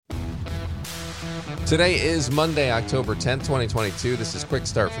Today is Monday, October 10th, 2022. This is Quick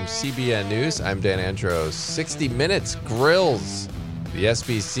Start from CBN News. I'm Dan Andros. 60 Minutes Grills. The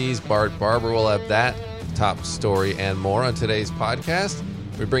SBC's Bart Barber will have that top story and more on today's podcast.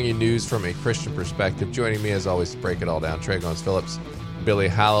 We bring you news from a Christian perspective. Joining me, as always, to break it all down, Trey Goins-Phillips, Billy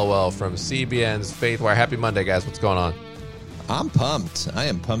Hallowell from CBN's Faithwire. Happy Monday, guys. What's going on? I'm pumped. I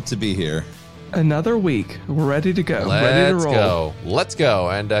am pumped to be here. Another week. We're ready to go. Ready to roll. Let's go.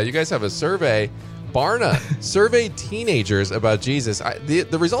 And you guys have a survey. Barna surveyed teenagers about Jesus.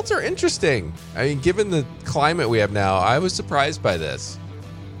 The results are interesting. I mean, given the climate we have now, I was surprised by this.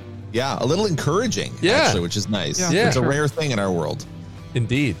 Yeah, a little encouraging, actually, which is nice. Yeah, it's a rare thing in our world.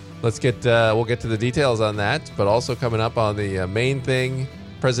 Indeed. Let's get we'll get to the details on that, but also coming up on the main thing,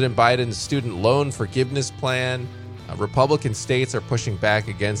 President Biden's student loan forgiveness plan. Republican states are pushing back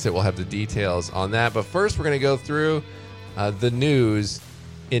against it. We'll have the details on that. But first, we're going to go through the news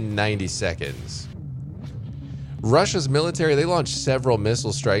in 90 seconds. Russia's military, they launched several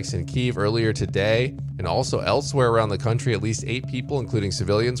missile strikes in Kyiv earlier today, and also elsewhere around the country. At least 8 people, including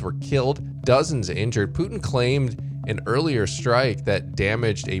civilians, were killed, dozens injured. Putin claimed an earlier strike that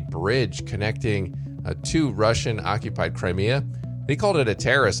damaged a bridge connecting to Russian-occupied Crimea. He called it a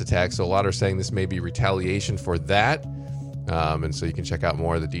terrorist attack, so a lot are saying this may be retaliation for that. And so you can check out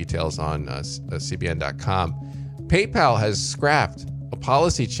more of the details on cbn.com. PayPal has scrapped a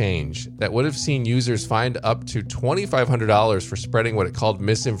policy change that would have seen users fined up to $2,500 for spreading what it called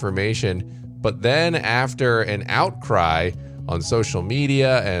misinformation. But then after an outcry on social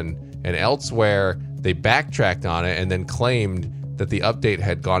media and elsewhere, they backtracked on it and then claimed that the update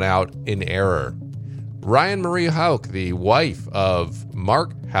had gone out in error. Ryan Marie Houck, the wife of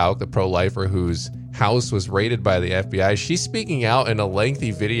Mark Houck, the pro-lifer whose house was raided by the FBI, she's speaking out in a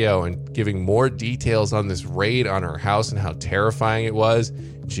lengthy video and giving more details on this raid on her house and how terrifying it was.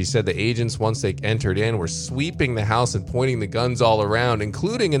 She said the agents, once they entered in, were sweeping the house and pointing the guns all around,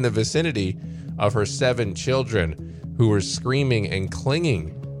 including in the vicinity of her 7 children who were screaming and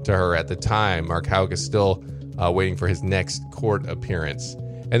clinging to her at the time. Mark Houck is still waiting for his next court appearance.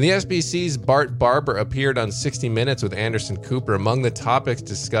 And the SBC's Bart Barber appeared on 60 Minutes with Anderson Cooper. Among the topics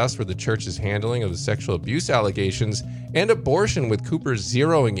discussed were the church's handling of the sexual abuse allegations and abortion, with Cooper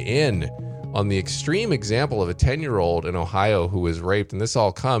zeroing in on the extreme example of a 10-year-old in Ohio who was raped. And this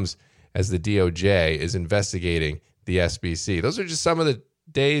all comes as the DOJ is investigating the SBC. Those are just some of the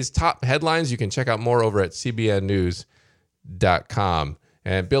day's top headlines. You can check out more over at cbnnews.com.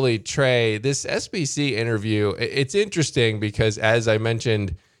 And Billy, Trey, this SBC interview, it's interesting because, as I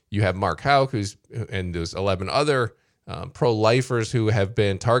mentioned, you have Mark Houck, and there's 11 other pro-lifers who have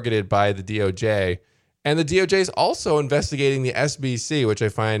been targeted by the DOJ. And the DOJ is also investigating the SBC, which I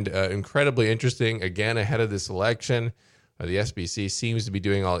find incredibly interesting. Again, ahead of this election, the SBC seems to be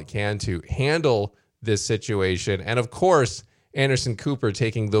doing all it can to handle this situation. And of course, Anderson Cooper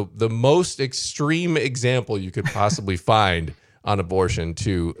taking the most extreme example you could possibly find on abortion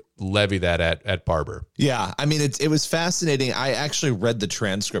to levy that at Barber. Yeah, I mean, it was fascinating. I actually read the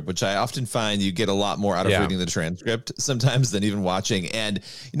transcript, which I often find you get a lot more out of reading the transcript sometimes than even watching. And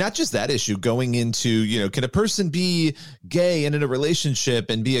not just that issue, going into, can a person be gay and in a relationship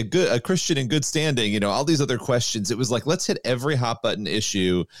and be a Christian in good standing, all these other questions. It was like, let's hit every hot button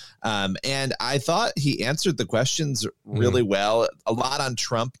issue. And I thought he answered the questions really well. A lot on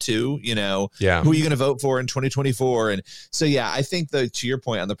Trump too, who are you going to vote for in 2024? And so, I think to your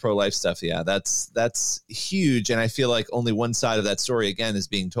point on the pro-life stuff, that's huge. And I feel like only one side of that story, again, is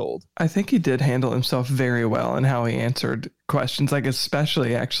being told. I think he did handle himself very well in how he answered questions. Like,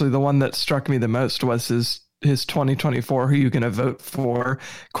 especially, actually, the one that struck me the most was his 2024 who you going to vote for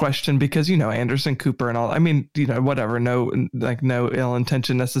question, because Anderson Cooper and all, I mean, whatever, no ill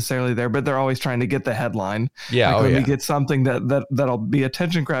intention necessarily there, but they're always trying to get the headline. We get something that'll be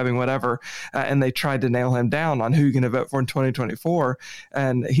attention grabbing, whatever, and they tried to nail him down on who you're going to vote for in 2024.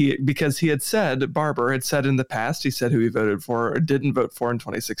 And Barber had said in the past, he said who he voted for or didn't vote for in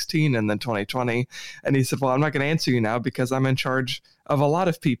 2016 and then 2020, and he said, well, I'm not going to answer you now because I'm in charge of a lot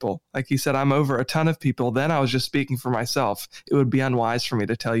of people. Like he said, I'm over a ton of people. Then I was just speaking for myself. It would be unwise for me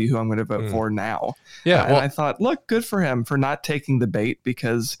to tell you who I'm going to vote for now. And I thought, look, good for him for not taking the bait,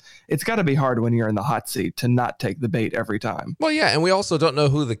 because it's got to be hard when you're in the hot seat to not take the bait every time. Well, yeah, and we also don't know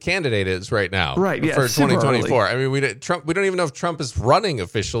who the candidate is right now. Right, yeah, for 2024. I mean, we don't even know if Trump is running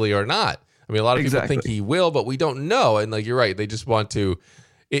officially or not. I mean, a lot of people think he will, but we don't know. And like you're right, they just want to.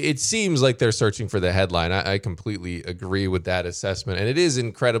 It seems like they're searching for the headline. I completely agree with that assessment. And it is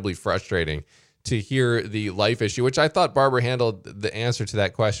incredibly frustrating to hear the life issue, which I thought Barber handled the answer to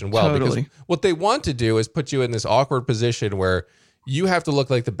that question well. Totally. Because what they want to do is put you in this awkward position where you have to look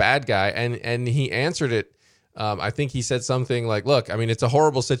like the bad guy. And he answered it. I think he said something like, look, I mean, it's a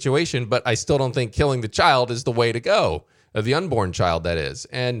horrible situation, but I still don't think killing the child is the way to go, the unborn child, that is.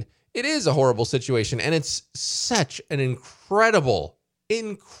 And it is a horrible situation. And it's such an incredible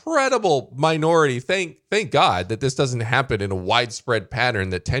minority. Thank God that this doesn't happen in a widespread pattern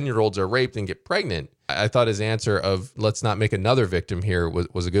that 10-year-olds are raped and get pregnant. I thought his answer of let's not make another victim here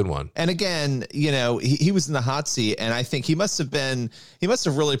was a good one. And again, he was in the hot seat, and I think he must have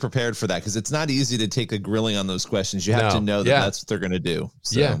really prepared for that, because it's not easy to take a grilling on those questions. You have to know that that's what they're going to do.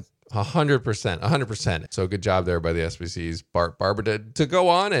 So. Yeah. 100%. So good job there by the SBC's Barbara to go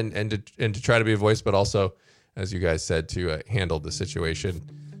on and to try to be a voice, but also, as you guys said, to handle the situation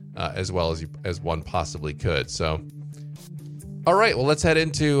as well as one possibly could. So, all right, well, let's head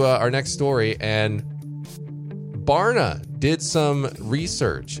into our next story. And Barna did some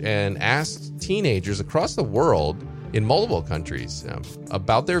research and asked teenagers across the world in multiple countries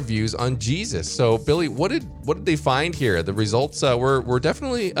about their views on Jesus. So, Billy, what did they find here? The results were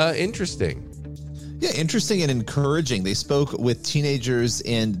definitely interesting. Yeah, interesting and encouraging. They spoke with teenagers,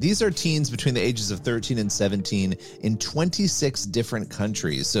 and these are teens between the ages of 13 and 17 in 26 different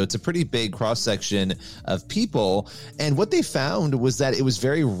countries. So it's a pretty big cross-section of people. And what they found was that it was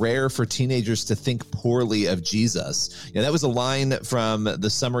very rare for teenagers to think poorly of Jesus. That was a line from the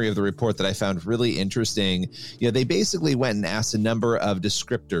summary of the report that I found really interesting. They basically went and asked a number of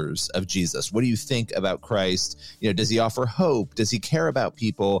descriptors of Jesus. What do you think about Christ? Does he offer hope? Does he care about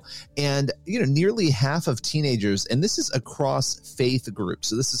people? And, nearly half of teenagers, and this is across faith groups,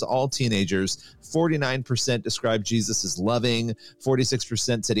 so this is all teenagers, 49% described Jesus as loving,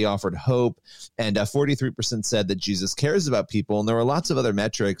 46% said he offered hope, and 43% said that Jesus cares about people. And there were lots of other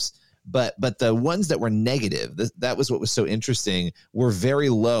metrics, but the ones that were negative, that was what was so interesting, were very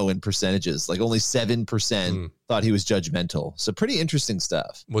low in percentages. Like only 7% thought he was judgmental. So pretty interesting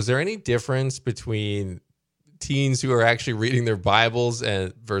stuff. Was there any difference between teens who are actually reading their Bibles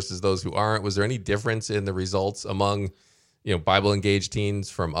and versus those who aren't? Was there any difference in the results among Bible engaged teens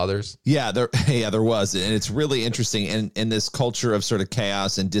from others? Yeah, there was. And it's really interesting. And in this culture of sort of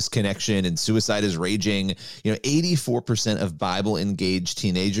chaos and disconnection and suicide is raging, 84% of Bible engaged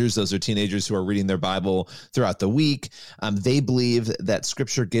teenagers, those are teenagers who are reading their Bible throughout the week, they believe that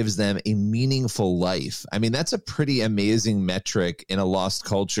scripture gives them a meaningful life. I mean, that's a pretty amazing metric in a lost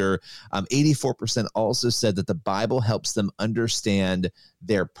culture. 84% also said that the Bible helps them understand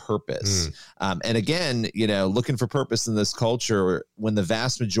their purpose. And again, looking for purpose in this culture, when the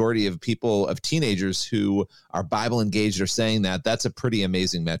vast majority of people, of teenagers who are Bible engaged are saying that, that's a pretty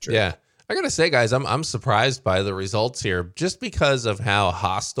amazing metric. Yeah. I got to say, guys, I'm surprised by the results here, just because of how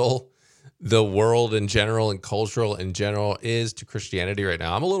hostile the world in general and cultural in general is to Christianity right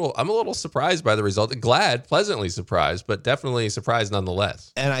now. I'm a little surprised by the result. Pleasantly surprised, but definitely surprised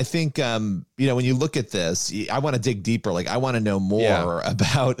nonetheless. And I think, when you look at this, I want to dig deeper. Like I want to know more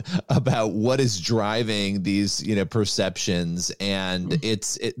about what is driving these, perceptions. And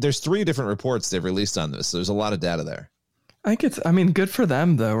there's 3 different reports they've released on this. So there's a lot of data there. I think good for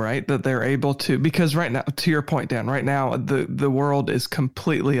them though, right? That they're able to, because right now, to your point, Dan, right now, the world is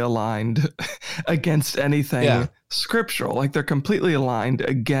completely aligned against anything scriptural. Like they're completely aligned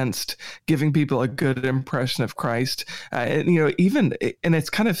against giving people a good impression of Christ. And it's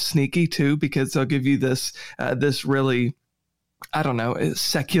kind of sneaky too, because they'll give you this really, I don't know, a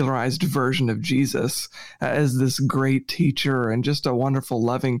secularized version of Jesus as this great teacher and just a wonderful,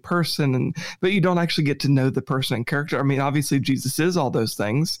 loving person. But you don't actually get to know the person and character. I mean, obviously Jesus is all those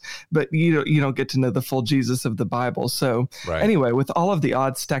things, but you don't get to know the full Jesus of the Bible. So Anyway, with all of the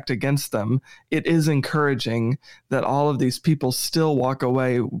odds stacked against them, it is encouraging that all of these people still walk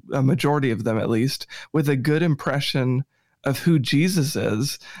away, a majority of them at least, with a good impression of who Jesus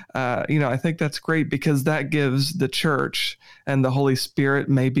is. I think that's great, because that gives the church and the Holy Spirit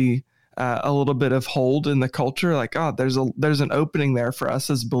maybe a little bit of hold in the culture. Like, there's an opening there for us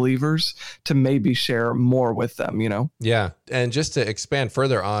as believers to maybe share more with them, Yeah. And just to expand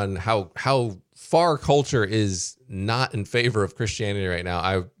further on how far culture is not in favor of Christianity right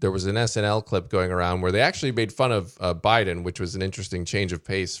now. There was an SNL clip going around where they actually made fun of Biden, which was an interesting change of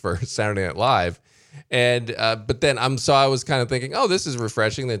pace for Saturday Night Live. And but then I was kind of thinking, this is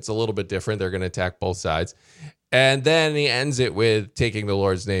refreshing. That's a little bit different. They're going to attack both sides. And then he ends it with taking the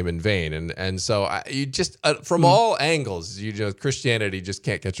Lord's name in vain. And so you just from all angles, Christianity just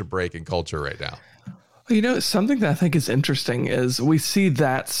can't catch a break in culture right now. Something that I think is interesting is we see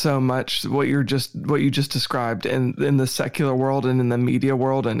that so much, what you just described in the secular world and in the media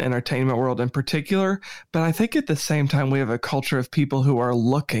world and entertainment world in particular. But I think at the same time, we have a culture of people who are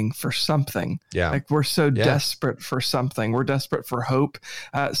looking for something. Yeah. Like we're so desperate for something. We're desperate for hope.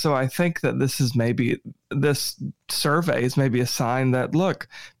 So I think that this survey is maybe a sign that, look,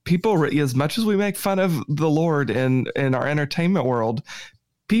 people, as much as we make fun of the Lord in our entertainment world,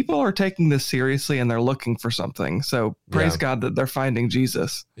 people are taking this seriously and they're looking for something. So praise God that they're finding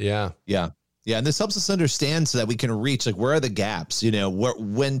Jesus. Yeah. Yeah. Yeah. And this helps us understand so that we can reach, like, where are the gaps?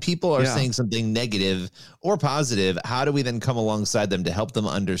 When people are saying something negative or positive, how do we then come alongside them to help them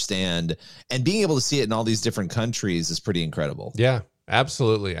understand? And being able to see it in all these different countries is pretty incredible. Yeah,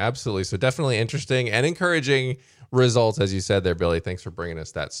 absolutely. Absolutely. So definitely interesting and encouraging results, as you said there, Billy. Thanks for bringing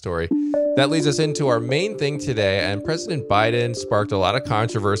us that story. That leads us into our main thing today. And President Biden sparked a lot of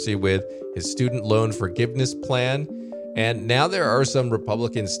controversy with his student loan forgiveness plan. And now there are some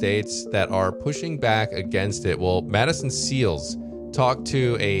Republican states that are pushing back against it. Well, Madison Seals talked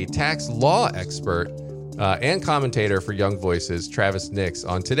to a tax law expert and commentator for Young Voices, Travis Nix,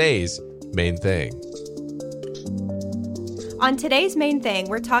 on today's main thing. On today's main thing,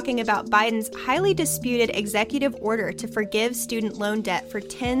 we're talking about Biden's highly disputed executive order to forgive student loan debt for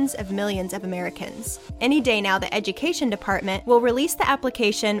tens of millions of Americans. Any day now, the Education Department will release the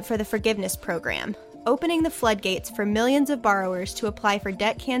application for the forgiveness program, opening the floodgates for millions of borrowers to apply for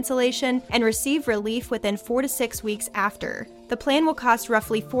debt cancellation and receive relief within 4 to 6 weeks after. The plan will cost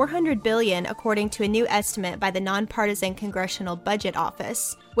roughly $400 billion, according to a new estimate by the nonpartisan Congressional Budget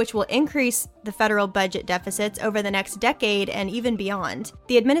Office, which will increase the federal budget deficits over the next decade and even beyond.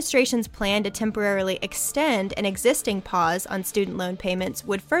 The administration's plan to temporarily extend an existing pause on student loan payments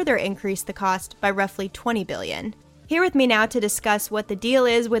would further increase the cost by roughly $20 billion. Here with me now to discuss what the deal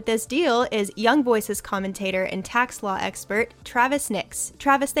is with this deal is Young Voices commentator and tax law expert, Travis Nix.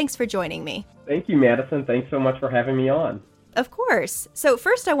 Travis, thanks for joining me. Thank you, Madison. Thanks so much for having me on. Of course. So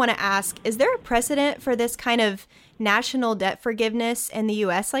first I want to ask, is there a precedent for this kind of national debt forgiveness in the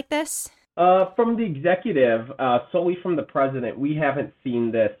U.S. like this? From the executive, solely from the president, we haven't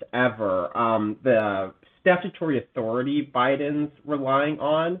seen this ever. The statutory authority Biden's relying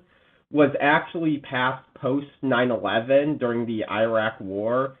on was actually passed post 9/11 during the Iraq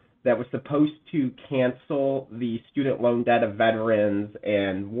War that was supposed to cancel the student loan debt of veterans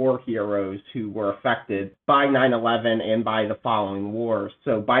and war heroes who were affected by 9/11 and by the following wars.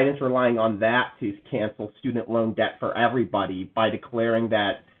 So Biden's relying on that to cancel student loan debt for everybody by declaring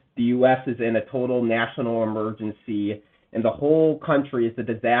that the U.S. is in a total national emergency and the whole country is a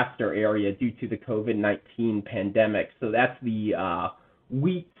disaster area due to the COVID-19 pandemic. So that's the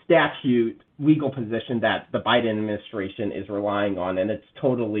weak statute legal position that the Biden administration is relying on, and it's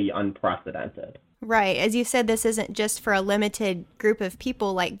totally unprecedented. Right. As you said, this isn't just for a limited group of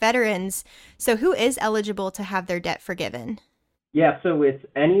people like veterans. So who is eligible to have their debt forgiven? Yeah, so it's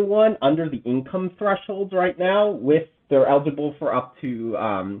anyone under the income thresholds right now. They're eligible for up to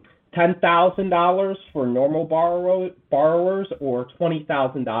 $10,000 for normal borrowers or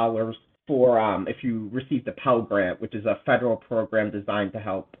 $20,000 for if you receive the Pell Grant, which is a federal program designed to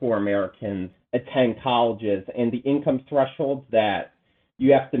help poor Americans attend colleges. And the income thresholds that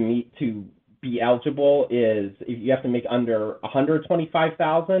you have to meet to be eligible is if you have to make under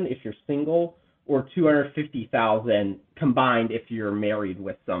 $125,000 if you're single, or $250,000 combined if you're married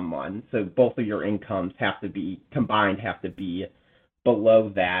with someone. So both of your incomes have to be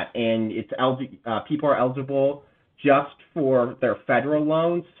below that, and it's people are eligible just for their federal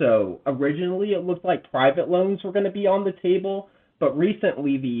loans. So originally it looked like private loans were going to be on the table, but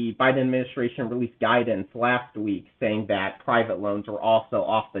recently the Biden administration released guidance last week saying that private loans were also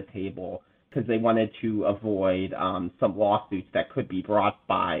off the table because they wanted to avoid some lawsuits that could be brought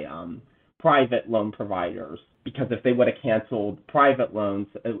by private loan providers. Because if they would have canceled private loans,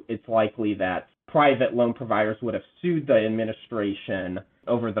 it's likely that private loan providers would have sued the administration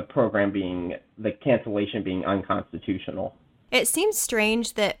over the cancellation being unconstitutional. It seems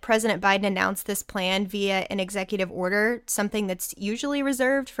strange that President Biden announced this plan via an executive order, something that's usually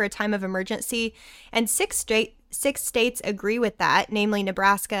reserved for a time of emergency, and six states agree with that, namely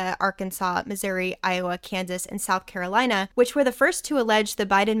Nebraska, Arkansas, Missouri, Iowa, Kansas, and South Carolina, which were the first to allege the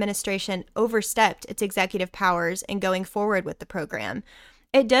Biden administration overstepped its executive powers in going forward with the program.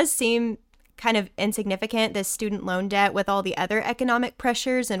 It does seem kind of insignificant, this student loan debt, with all the other economic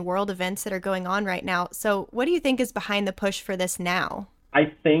pressures and world events that are going on right now. So what do you think is behind the push for this now?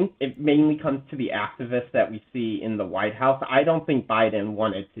 I think it mainly comes to the activists that we see in the White House. I don't think Biden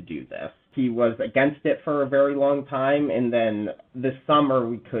wanted to do this. He was against it for a very long time, and then this summer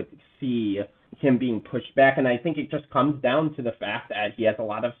we could see him being pushed back. And I think it just comes down to the fact that he has a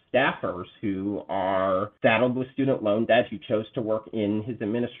lot of staffers who are saddled with student loan debt, who chose to work in his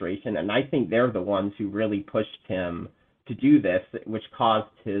administration. And I think they're the ones who really pushed him to do this, which caused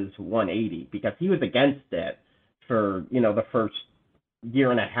his 180, because he was against it for, the first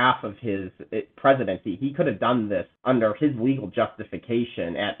year and a half of his presidency. He could have done this under his legal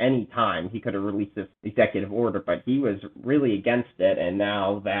justification at any time. He could have released this executive order, but he was really against it. And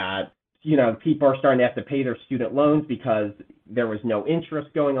now that, people are starting to have to pay their student loans because there was no interest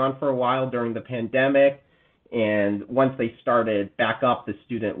going on for a while during the pandemic. And once they started back up the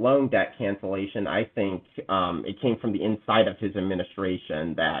student loan debt cancellation, I think it came from the inside of his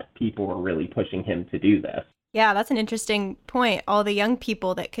administration that people were really pushing him to do this. Yeah, that's an interesting point. All the young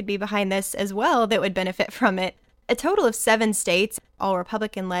people that could be behind this as well that would benefit from it. A total of 7 states, all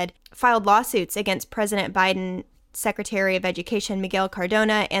Republican-led, filed lawsuits against President Biden, Secretary of Education Miguel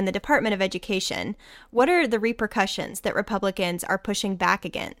Cardona, and the Department of Education. What are the repercussions that Republicans are pushing back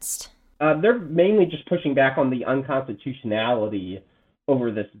against? They're mainly just pushing back on the unconstitutionality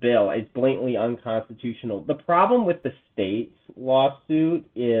over this bill. It's blatantly unconstitutional. The problem with the state's lawsuit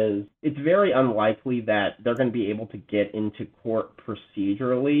is it's very unlikely that they're going to be able to get into court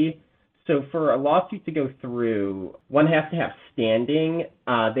procedurally. So for a lawsuit to go through, one has to have standing.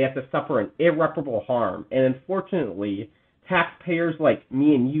 They have to suffer an irreparable harm. And unfortunately, taxpayers like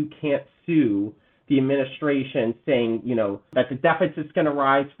me and you can't sue the administration saying, that the deficit's going to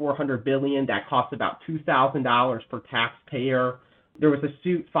rise $400 billion. That costs about $2,000 per taxpayer. There was a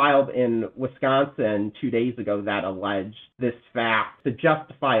suit filed in Wisconsin 2 days ago that alleged this fact to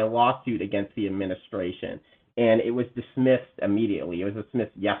justify a lawsuit against the administration. And it was dismissed immediately. It was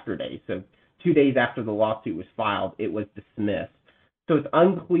dismissed yesterday. So 2 days after the lawsuit was filed, it was dismissed. So it's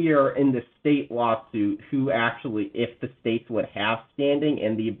unclear in the state lawsuit who actually, if the states would have standing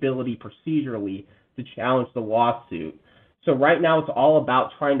and the ability procedurally to challenge the lawsuit. So right now it's all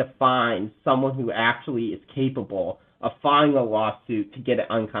about trying to find someone who actually is capable of filing a lawsuit to get it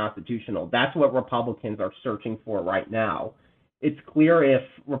unconstitutional. That's what Republicans are searching for right now. It's clear if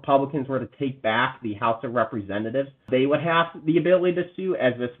Republicans were to take back the House of Representatives, they would have the ability to sue,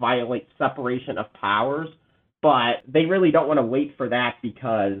 as this violates separation of powers. But they really don't want to wait for that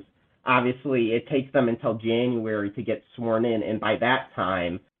because obviously it takes them until January to get sworn in. And by that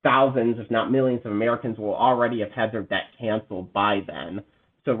time, thousands, if not millions of Americans will already have had their debt canceled by then.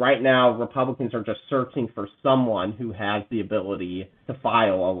 So right now, Republicans are just searching for someone who has the ability to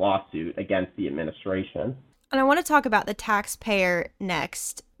file a lawsuit against the administration. And I want to talk about the taxpayer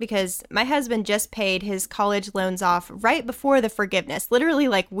next, because my husband just paid his college loans off right before the forgiveness, literally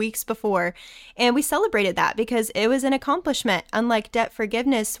like weeks before. And we celebrated that because it was an accomplishment, unlike debt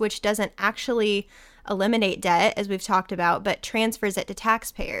forgiveness, which doesn't actually eliminate debt, as we've talked about, but transfers it to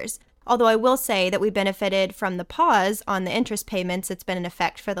taxpayers. Although I will say that we benefited from the pause on the interest payments that's been in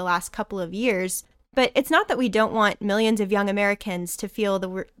effect for the last couple of years. But it's not that we don't want millions of young Americans to feel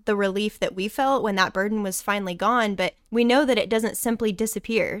the relief that we felt when that burden was finally gone, but we know that it doesn't simply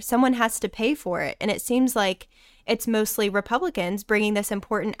disappear. Someone has to pay for it, and it seems like it's mostly Republicans bringing this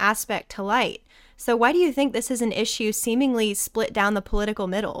important aspect to light. So why do you think this is an issue seemingly split down the political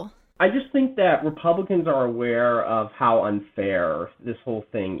middle? I just think that Republicans are aware of how unfair this whole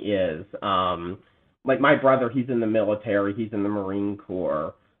thing is. Like my brother, he's in the military, he's in the Marine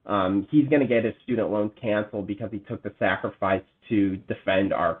Corps. He's going to get his student loans canceled because he took the sacrifice to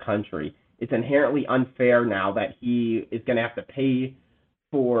defend our country. It's inherently unfair now that he is going to have to pay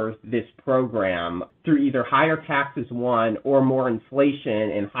for this program through either higher taxes, one, or more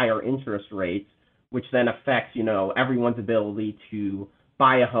inflation and higher interest rates, which then affects, everyone's ability to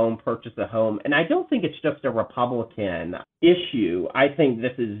buy a home, purchase a home. And I don't think it's just a Republican issue. I think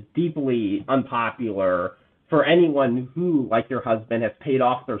this is deeply unpopular for anyone who, like your husband, has paid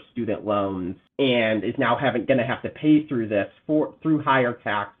off their student loans and is now going to have to pay through this through higher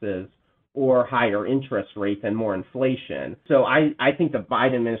taxes or higher interest rates and more inflation. So I think the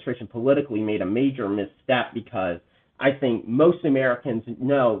Biden administration politically made a major misstep because I think most Americans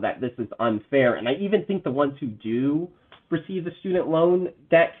know that this is unfair. And I even think the ones who do receive the student loan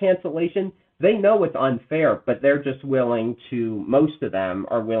debt cancellation, they know it's unfair, but they're just willing to, most of them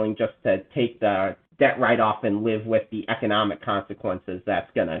are willing just to take the debt write-off and live with the economic consequences that's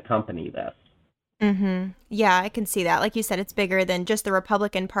going to accompany this. Mm-hmm. Yeah, I can see that. Like you said, it's bigger than just the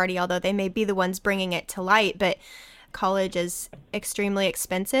Republican Party, although they may be the ones bringing it to light, but college is extremely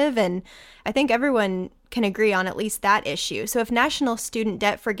expensive, and I think everyone can agree on at least that issue. So if national student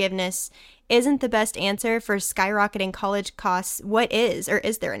debt forgiveness isn't the best answer for skyrocketing college costs, what is, or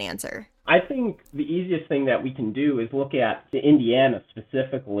is there an answer? I think the easiest thing that we can do is look at Indiana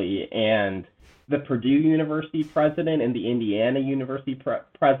specifically and the Purdue University president and the Indiana University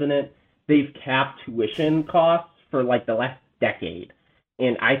president, they've capped tuition costs for like the last decade.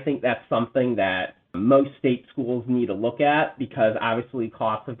 And I think that's something that most state schools need to look at, because obviously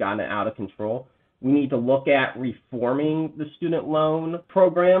costs have gotten out of control. We need to look at reforming the student loan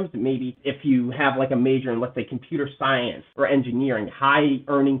programs. Maybe if you have like a major in, let's say, computer science or engineering, high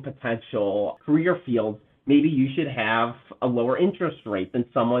earning potential career fields, maybe you should have a lower interest rate than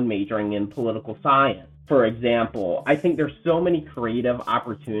someone majoring in political science. For example, I think there's so many creative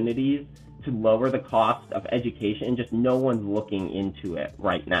opportunities to lower the cost of education, and just no one's looking into it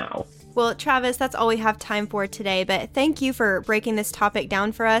right now. Well, Travis, that's all we have time for today, but thank you for breaking this topic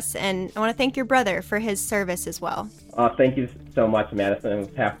down for us, and I want to thank your brother for his service as well. Thank you so much, Madison.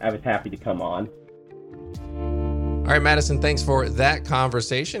 I was happy to come on. All right, Madison, thanks for that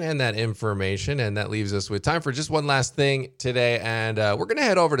conversation and that information. And that leaves us with time for just one last thing today. And we're going to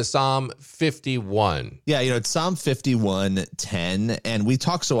head over to Psalm 51. Yeah, it's Psalm 51:10. And we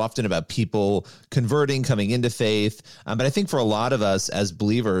talk so often about people converting, coming into faith. But I think for a lot of us as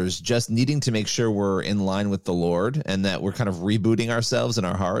believers, just needing to make sure we're in line with the Lord and that we're kind of rebooting ourselves in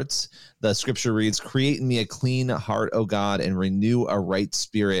our hearts. The scripture reads, "Create in me a clean heart, O God, and renew a right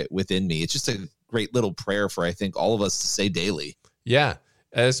spirit within me." It's just a great little prayer for, I think, all of us to say daily. Yeah,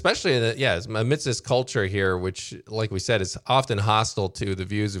 especially amidst this culture here, which, like we said, is often hostile to the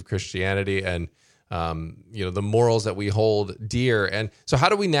views of Christianity and the morals that we hold dear. And so how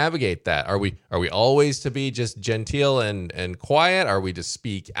do we navigate that? Are we always to be just genteel and quiet? Are we to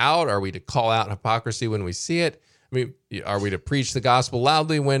speak out? Are we to call out hypocrisy when we see it? I mean, are we to preach the gospel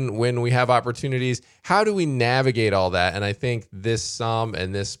loudly when we have opportunities? How do we navigate all that? And I think this psalm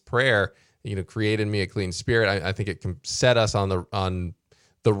and this prayer, create in me a clean spirit, I think it can set us on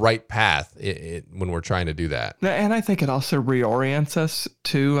the right path when we're trying to do that. And I think it also reorients us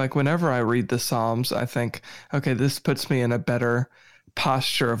too. Like whenever I read the Psalms, I think, okay, this puts me in a better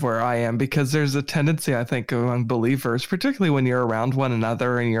posture of where I am, because there's a tendency, I think, among believers, particularly when you're around one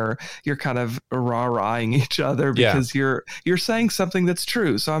another and you're kind of rah-rahing each other because you're saying something that's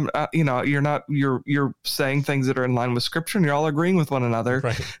true. So I'm, you're saying things that are in line with Scripture, and you're all agreeing with one another.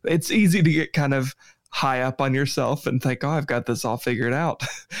 Right. It's easy to get kind of high up on yourself and think, oh, I've got this all figured out.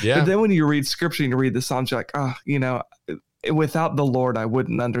 Yeah. But then when you read Scripture and you read the Psalms, you're like, without the Lord, I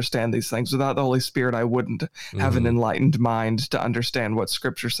wouldn't understand these things. Without the Holy Spirit, I wouldn't have an enlightened mind to understand what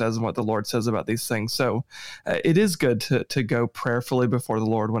Scripture says and what the Lord says about these things. So it is good to go prayerfully before the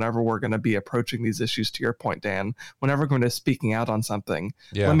Lord whenever we're going to be approaching these issues. To your point, Dan, whenever we're going to speaking out on something,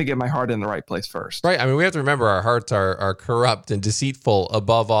 let me get my heart in the right place first. Right. I mean, we have to remember our hearts are corrupt and deceitful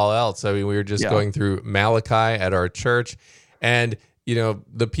above all else. I mean, we were just going through Malachi at our church, and,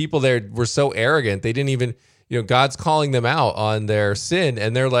 the people there were so arrogant. They didn't even... God's calling them out on their sin,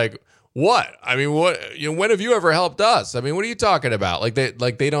 and they're like, "What? I mean, what? When have you ever helped us? I mean, what are you talking about? Like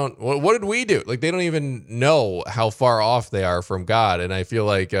they don't. What did we do? Like they don't even know how far off they are from God." And I feel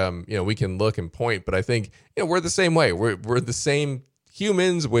like we can look and point, but I think we're the same way. We're the same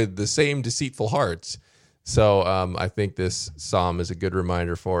humans with the same deceitful hearts. So I think this psalm is a good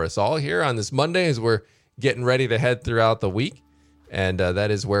reminder for us all here on this Monday as we're getting ready to head throughout the week. And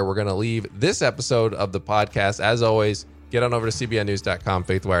that is where we're going to leave this episode of the podcast. As always, get on over to cbnnews.com,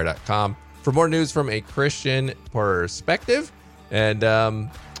 faithwire.com for more news from a Christian perspective. And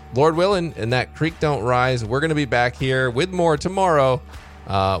Lord willing, and that creek don't rise, we're going to be back here with more tomorrow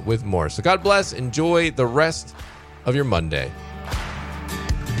with more. So God bless. Enjoy the rest of your Monday.